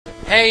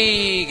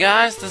Hey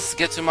guys, this is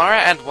Getsumara,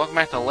 and welcome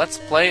back to Let's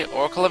Play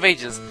Oracle of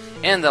Ages.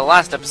 In the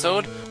last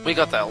episode, we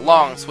got the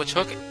long switch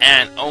hook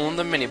and owned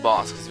the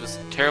mini-boss, because it was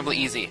terribly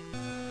easy.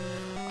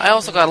 I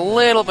also got a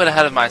little bit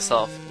ahead of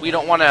myself. We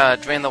don't want to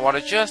drain the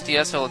water just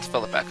yet, so let's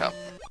fill it back up.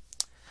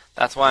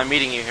 That's why I'm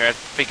meeting you here. I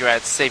figure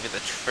I'd save you the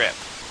trip.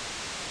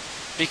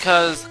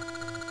 Because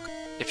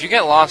if you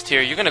get lost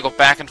here, you're going to go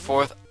back and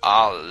forth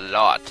a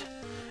lot.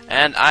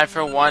 And I,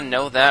 for one,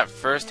 know that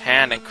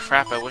firsthand, and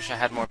crap, I wish I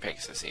had more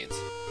Pegasus seeds.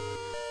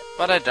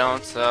 But I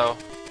don't, so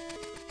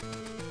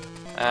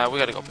we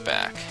gotta go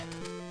back.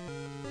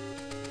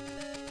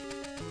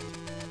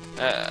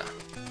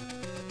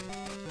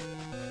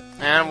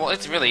 And, well,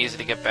 it's really easy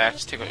to get back.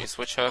 Just take out your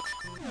switch hook,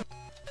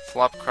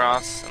 flop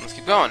across, and let's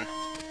keep going.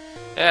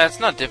 Yeah,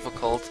 it's not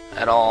difficult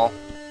at all.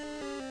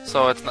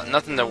 So it's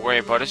nothing to worry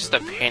about. It's just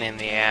a pain in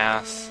the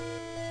ass.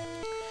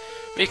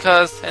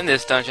 Because in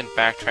this dungeon,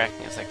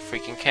 backtracking is like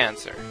freaking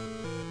cancer.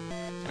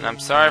 And I'm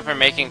sorry for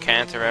making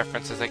cancer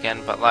references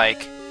again, but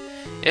like,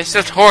 it's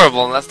just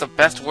horrible, and that's the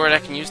best word I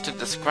can use to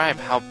describe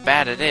how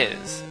bad it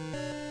is.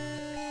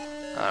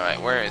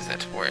 Alright, where is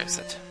it? Where is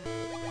it?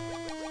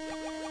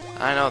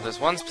 I know,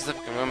 there's one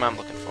specific room I'm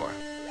looking for.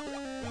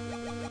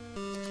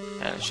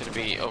 And it should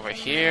be over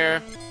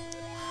here.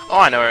 Oh,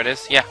 I know where it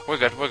is. Yeah, we're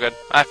good, we're good.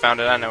 I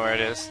found it, I know where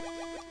it is.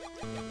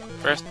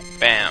 First,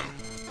 bam.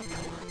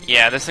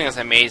 Yeah, this thing is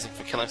amazing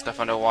for killing stuff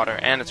underwater,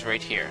 and it's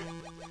right here.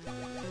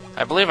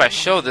 I believe I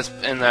showed this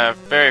in the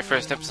very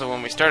first episode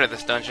when we started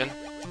this dungeon.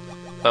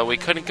 But we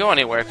couldn't go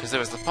anywhere because there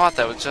was the pot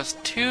that was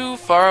just too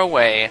far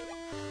away.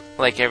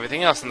 Like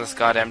everything else in this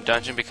goddamn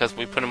dungeon, because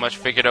we pretty much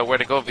figured out where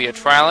to go via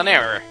trial and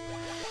error.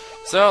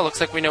 So, it looks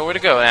like we know where to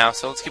go now,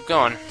 so let's keep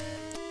going.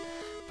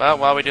 But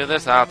while we do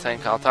this, I'll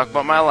talk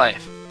about my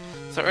life.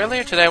 So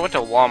earlier today I went to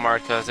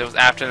Walmart because it was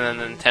after the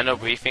Nintendo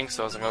briefing,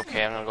 so I was like,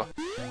 okay, I'm gonna go,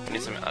 I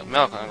need some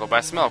milk, I'm gonna go buy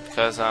some milk,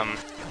 because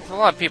there's a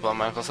lot of people at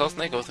my uncle's house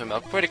and they go through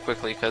milk pretty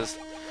quickly, because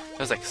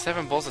there's like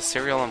 7 bowls of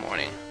cereal in the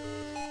morning.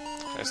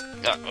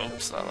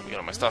 Oops, let me get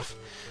all my stuff.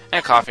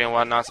 And coffee and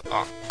whatnot.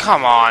 Oh,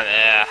 come on!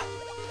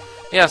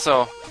 Yeah,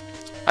 so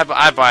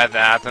I buy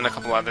that, and a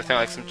couple other things,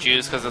 like some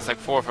juice, because it's like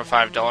 4 for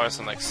 $5,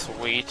 and like,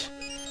 sweet.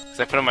 Because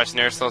I pretty much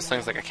nurse those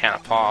things like a can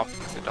of pop,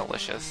 because they're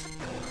delicious.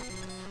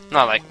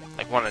 Not like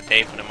one a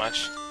day, pretty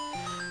much.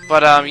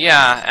 But,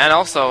 yeah, and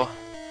also,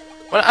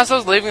 as I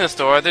was leaving the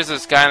store, there's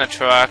this guy in a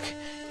truck.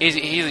 He's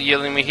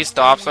yelling at me, he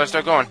stops, so I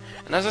start going.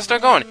 And as I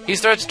start going, he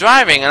starts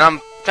driving, and I'm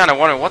kind of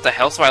wondering what the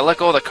hell, so I let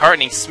go of the cart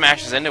and he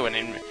smashes into it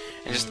and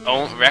just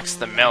wrecks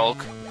the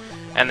milk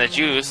and the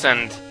juice,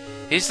 and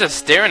he's just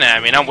staring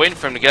at me, and I'm waiting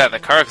for him to get out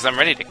of the car because I'm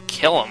ready to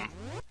kill him.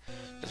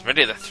 Just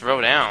ready to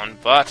throw down,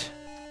 but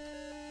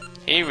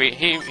he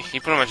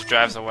pretty much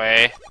drives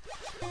away.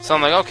 So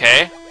I'm like,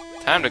 okay,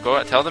 time to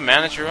go tell the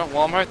manager at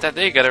Walmart that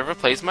they gotta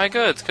replace my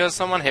goods because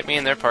someone hit me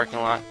in their parking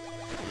lot.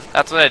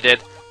 That's what I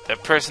did. The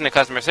person in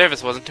customer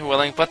service wasn't too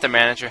willing, but the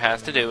manager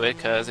has to do it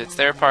because it's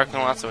their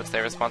parking lot, so it's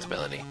their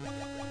responsibility.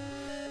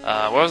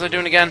 What was I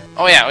doing again?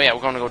 Oh yeah, we're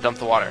going to go dump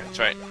the water. That's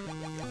right.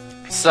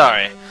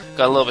 Sorry,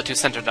 got a little bit too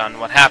centered on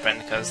what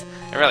happened, because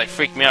it really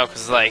freaked me out,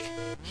 because, like,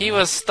 he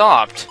was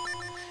stopped.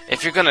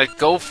 If you're gonna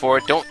go for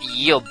it, don't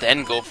yield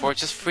then go for it,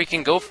 just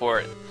freaking go for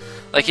it.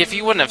 Like, if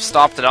he wouldn't have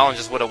stopped at all and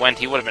just would have went,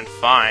 he would have been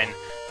fine.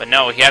 But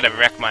no, he had to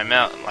wreck my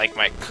milk, like,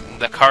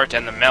 the cart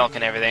and the milk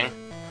and everything.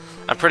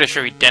 I'm pretty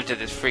sure he dented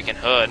his freaking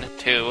hood,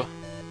 too.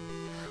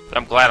 But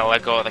I'm glad I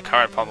let go of the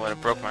cart, probably would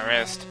have broke my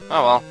wrist.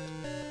 Oh well.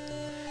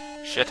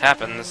 Shit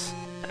happens,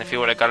 and if he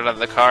would have got out of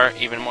the car,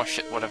 even more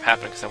shit would have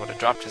happened because I would have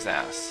dropped his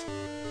ass.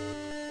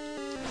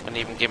 Wouldn't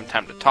even give him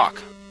time to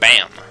talk.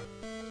 Bam!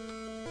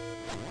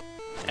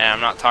 And I'm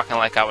not talking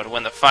like I would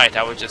win the fight,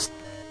 I would just...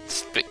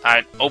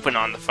 I'd open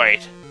on the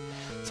fight,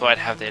 so I'd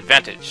have the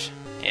advantage.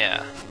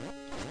 Yeah.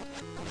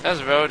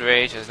 Because road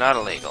rage is not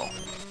illegal.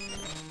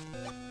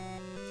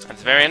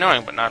 It's very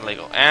annoying, but not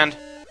illegal. And,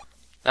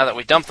 now that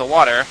we dump the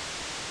water,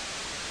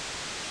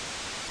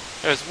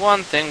 there's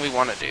one thing we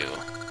want to do.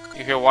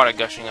 You hear water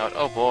gushing out.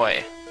 Oh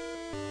boy.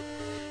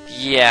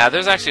 Yeah,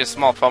 there's actually a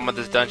small problem with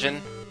this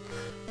dungeon.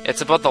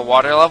 It's about the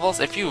water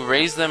levels. If you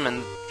raise them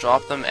and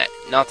drop them at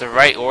not the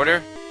right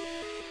order,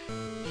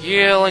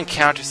 you'll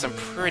encounter some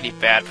pretty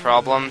bad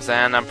problems,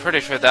 and I'm pretty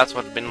sure that's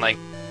what's been, like,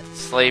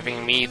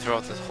 slaving me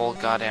throughout this whole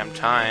goddamn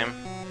time.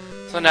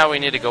 So now we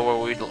need to go where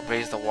we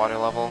raise the water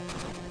level.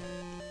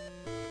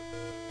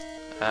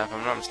 If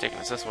I'm not mistaken,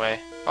 it's this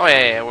way. Oh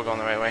yeah, we're going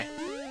the right way.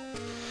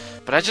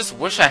 But I just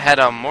wish I had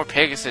more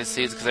Pegasus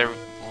seeds because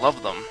I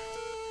love them.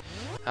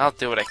 I'll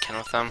do what I can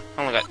with them.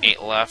 I only got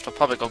 8 left. I'll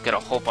probably go get a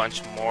whole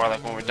bunch more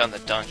like when we're done the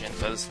dungeon,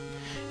 because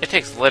it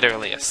takes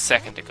literally a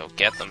second to go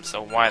get them,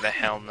 so why the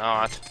hell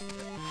not?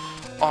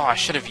 Oh, I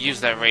should have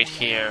used that right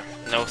here.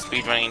 No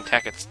speedrunning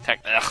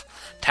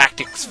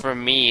tactics for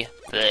me.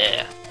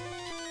 Blech.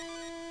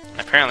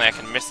 Apparently I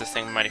can miss this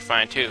thing mighty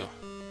fine too.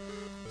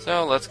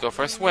 So let's go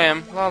for a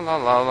swim. La la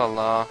la la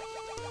la.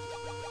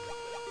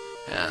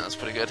 Yeah, that's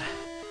pretty good.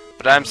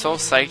 But I'm so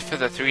psyched for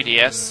the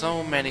 3DS.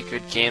 So many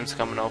good games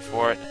coming out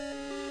for it.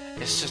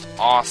 It's just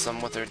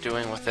awesome what they're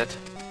doing with it.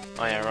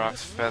 Oh yeah,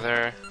 Rock's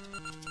Feather.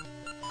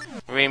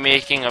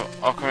 Remaking of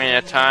Ocarina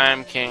of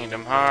Time,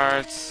 Kingdom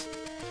Hearts,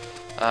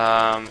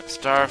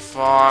 Star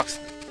Fox,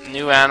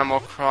 new Animal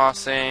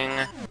Crossing.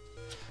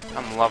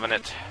 I'm loving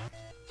it.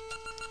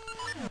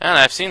 And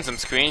I've seen some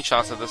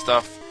screenshots of this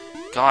stuff.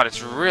 God,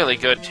 it's really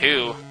good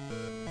too.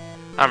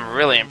 I'm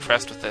really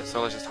impressed with this.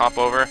 So let's just hop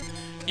over.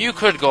 You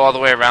could go all the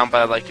way around,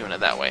 but I like doing it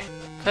that way,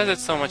 because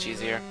it's so much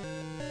easier.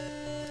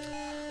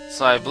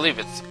 So I believe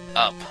it's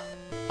up.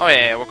 Oh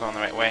yeah, we're going the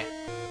right way.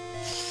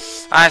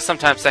 I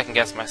sometimes second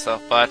guess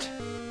myself, but...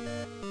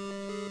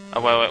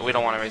 Oh wait, we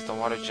don't want to raise the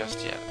water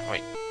just yet.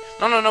 Wait.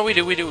 No, we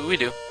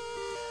do.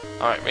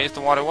 Alright, raise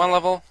the water 1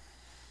 level.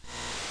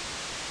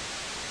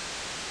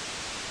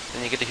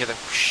 Then you get to hear the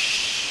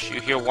whoosh.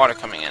 You hear water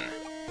coming in.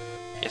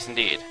 Yes,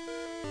 indeed.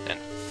 Then,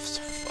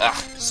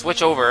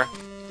 switch over. I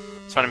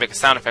was trying to make a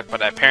sound effect,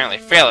 but I apparently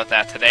fail at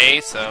that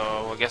today,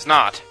 so I guess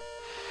not.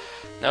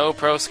 No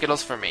pro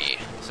Skittles for me.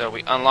 So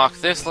we unlock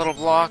this little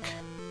block.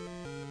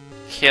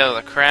 Kill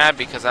the crab,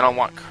 because I don't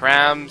want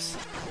crabs.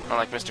 Not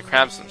like Mr.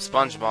 Krabs from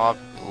SpongeBob.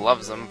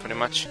 Loves them, pretty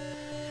much.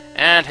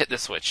 And hit the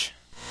switch.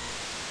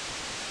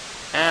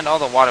 And all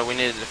the water we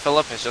needed to fill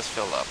up has just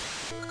filled up.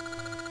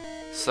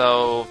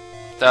 So,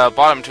 the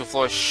bottom 2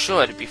 floors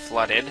should be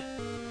flooded.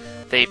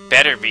 They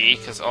better be,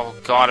 because, oh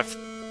god, if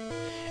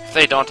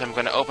they don't, I'm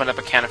going to open up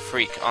a can of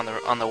Freak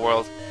on the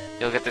world.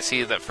 You'll get to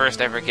see the first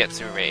ever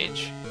Getsu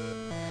Rage.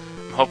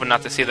 I'm hoping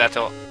not to see that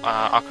till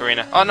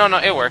Ocarina. Oh, no,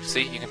 it works.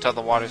 See, you can tell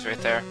the water's right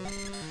there.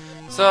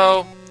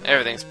 So,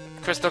 everything's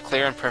crystal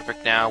clear and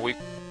perfect now.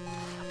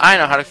 I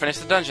know how to finish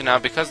the dungeon now,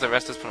 because the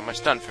rest is pretty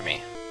much done for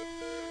me.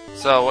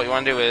 So, what you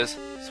want to do is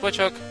switch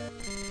hook,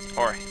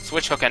 or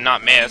switch hook and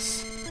not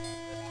miss.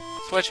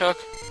 Switch hook,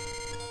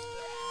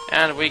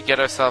 and we get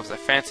ourselves a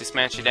fancy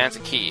smanchy dancy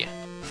key.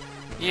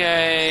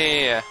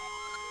 Yay!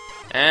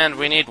 And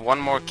we need one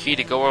more key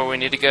to go where we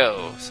need to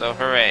go, so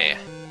hooray.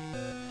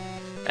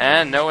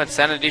 And no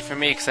insanity for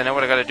me, because I know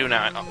what I gotta do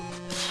now. Oh,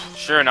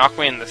 sure, knock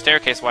me in the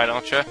staircase, why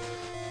don't you?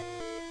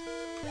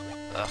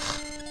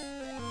 Ugh.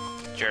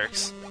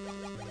 Jerks.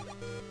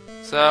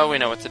 So, we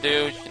know what to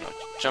do. You know,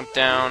 jump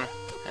down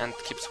and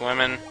keep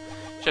swimming.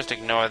 Just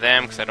ignore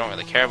them, because I don't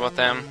really care about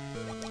them.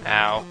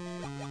 Ow.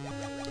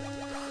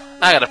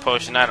 I got a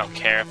potion, I don't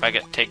care if I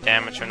take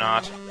damage or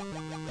not.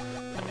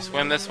 Then we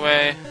swim this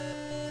way.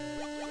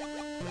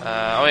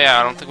 Oh yeah,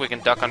 I don't think we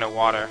can duck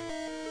underwater.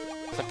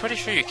 I'm pretty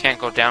sure you can't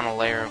go down a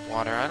layer of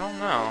water. I don't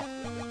know.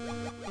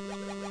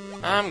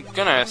 I'm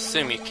gonna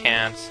assume you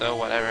can, so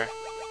whatever.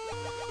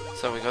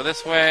 So we go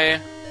this way.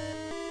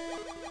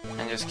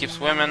 And just keep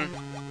swimming.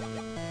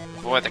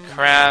 Avoid the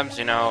crabs,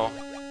 you know.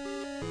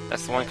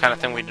 That's the one kind of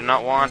thing we do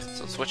not want.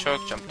 So switch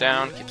hook, jump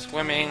down, keep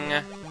swimming.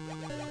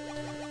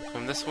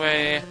 Swim this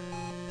way.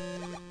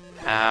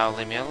 Ow,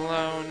 leave me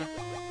alone.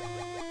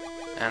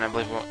 And I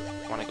believe we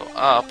want to go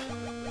up.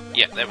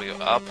 Yeah, there we go,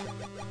 up.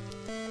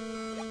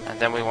 And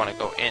then we want to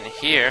go in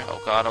here. Oh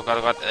god, oh god,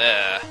 oh god.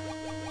 Ugh.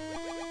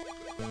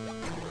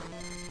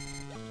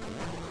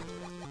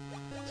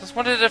 Just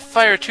wanted to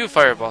fire 2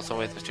 fireballs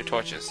away with 2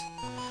 torches.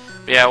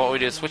 But yeah, what we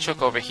do is switch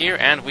hook over here,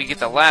 and we get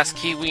the last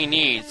key we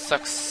need.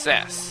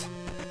 Success.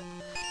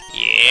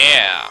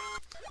 Yeah.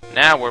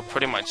 Now we're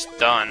pretty much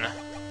done.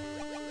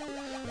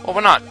 Well,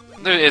 we're not.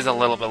 There is a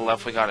little bit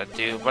left we gotta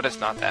do, but it's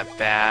not that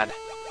bad.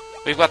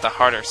 We've got the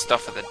harder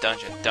stuff of the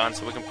dungeon done,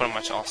 so we can pretty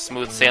much all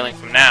smooth sailing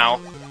from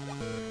now.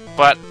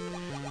 But,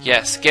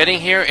 yes, getting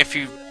here, if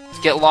you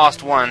get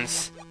lost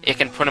once, it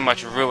can pretty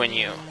much ruin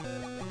you.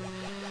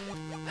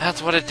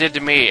 That's what it did to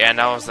me, and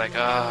I was like,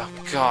 oh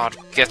god,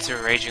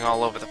 Getsu raging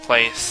all over the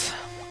place.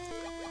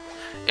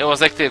 It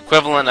was like the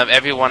equivalent of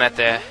everyone at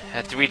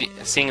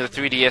 3D, seeing the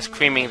 3DS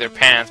creaming their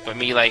pants, but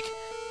me, like,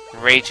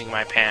 raging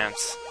my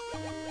pants.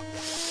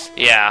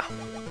 Yeah.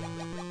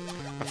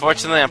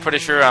 Unfortunately, I'm pretty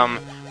sure,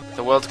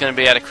 the world's gonna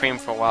be out of cream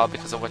for a while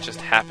because of what just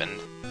happened.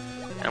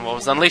 And what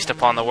was unleashed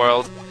upon the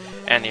world.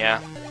 And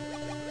yeah.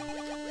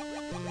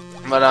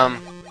 But, I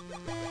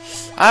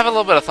have a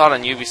little bit of thought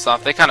on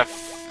Ubisoft. They kind of...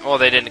 Well,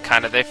 they didn't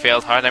kind of. They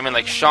failed hard. I mean,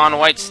 like, Shaun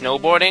White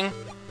snowboarding?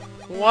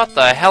 What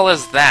the hell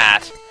is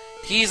that?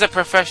 He's a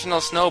professional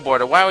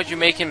snowboarder. Why would you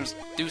make him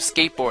do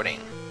skateboarding?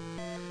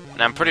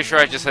 And I'm pretty sure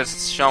I just said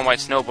Shaun White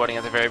snowboarding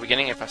at the very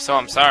beginning. If so,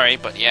 I'm sorry.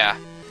 But yeah.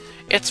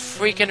 It's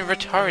freaking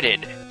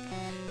retarded.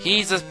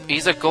 He's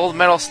a gold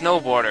medal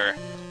snowboarder.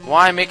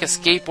 Why make a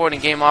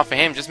skateboarding game off of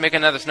him? Just make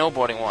another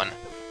snowboarding one.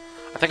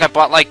 I think I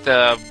bought like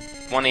the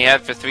one he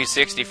had for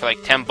 360 for like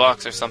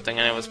 $10 or something,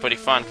 and it was pretty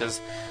fun because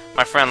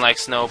my friend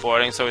likes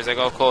snowboarding, so he's like,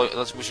 "Oh, cool,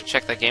 we should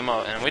check that game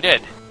out," and we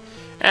did.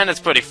 And it's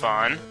pretty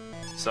fun.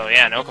 So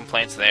yeah, no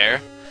complaints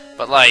there.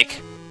 But like,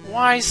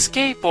 why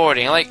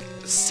skateboarding? Like,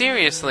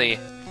 seriously.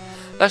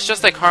 That's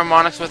just like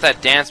harmonics with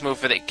that dance move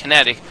for the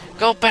kinetic.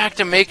 Go back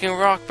to making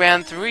Rock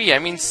Band 3. I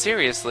mean,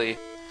 seriously.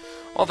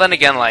 Well, then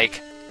again,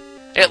 like,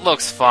 it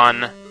looks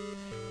fun.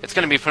 It's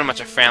gonna be pretty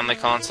much a family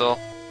console,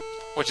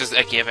 which is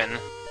a given.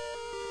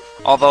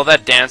 Although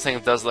that dancing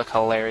does look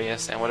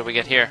hilarious. And what do we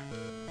get here?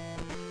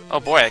 Oh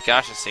boy, a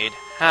Gacha Seed.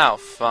 How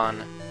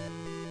fun.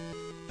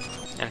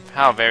 And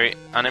how very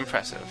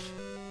unimpressive.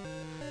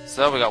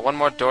 So we got one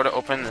more door to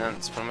open, and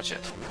that's pretty much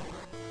it.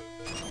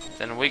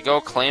 Then we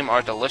go claim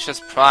our delicious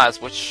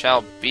prize, which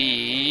shall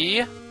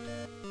be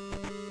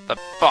the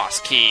boss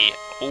key.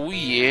 Oh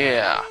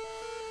yeah!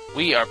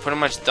 We are pretty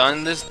much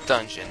done this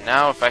dungeon.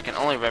 Now if I can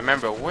only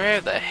remember where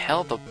the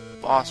hell the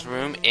boss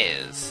room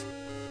is.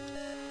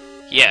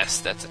 Yes,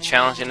 that's a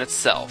challenge in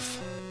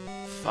itself.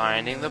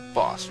 Finding the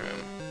boss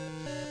room.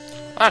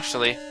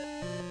 Actually,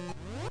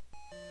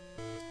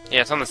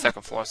 yeah, it's on the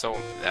second floor, so it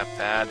won't be that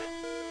bad.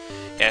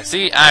 Yeah,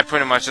 see, I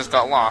pretty much just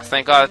got lost.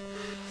 Thank God.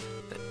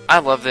 I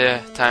love the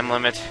time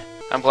limit.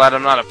 I'm glad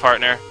I'm not a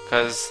partner,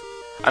 because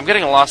I'm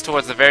getting lost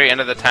towards the very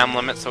end of the time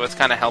limit, so it's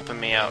kind of helping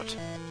me out.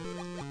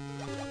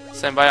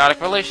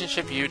 Symbiotic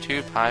relationship,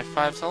 YouTube, high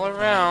fives all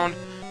around.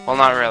 Well,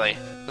 not really.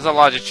 There's a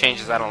lot of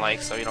changes I don't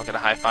like, so you don't get a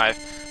high five.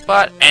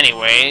 But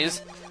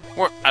anyways,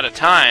 we're out of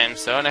time,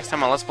 so next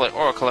time on Let's Play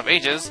Oracle of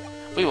Ages,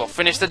 we will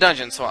finish the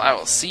dungeon, so I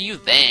will see you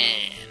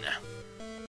then.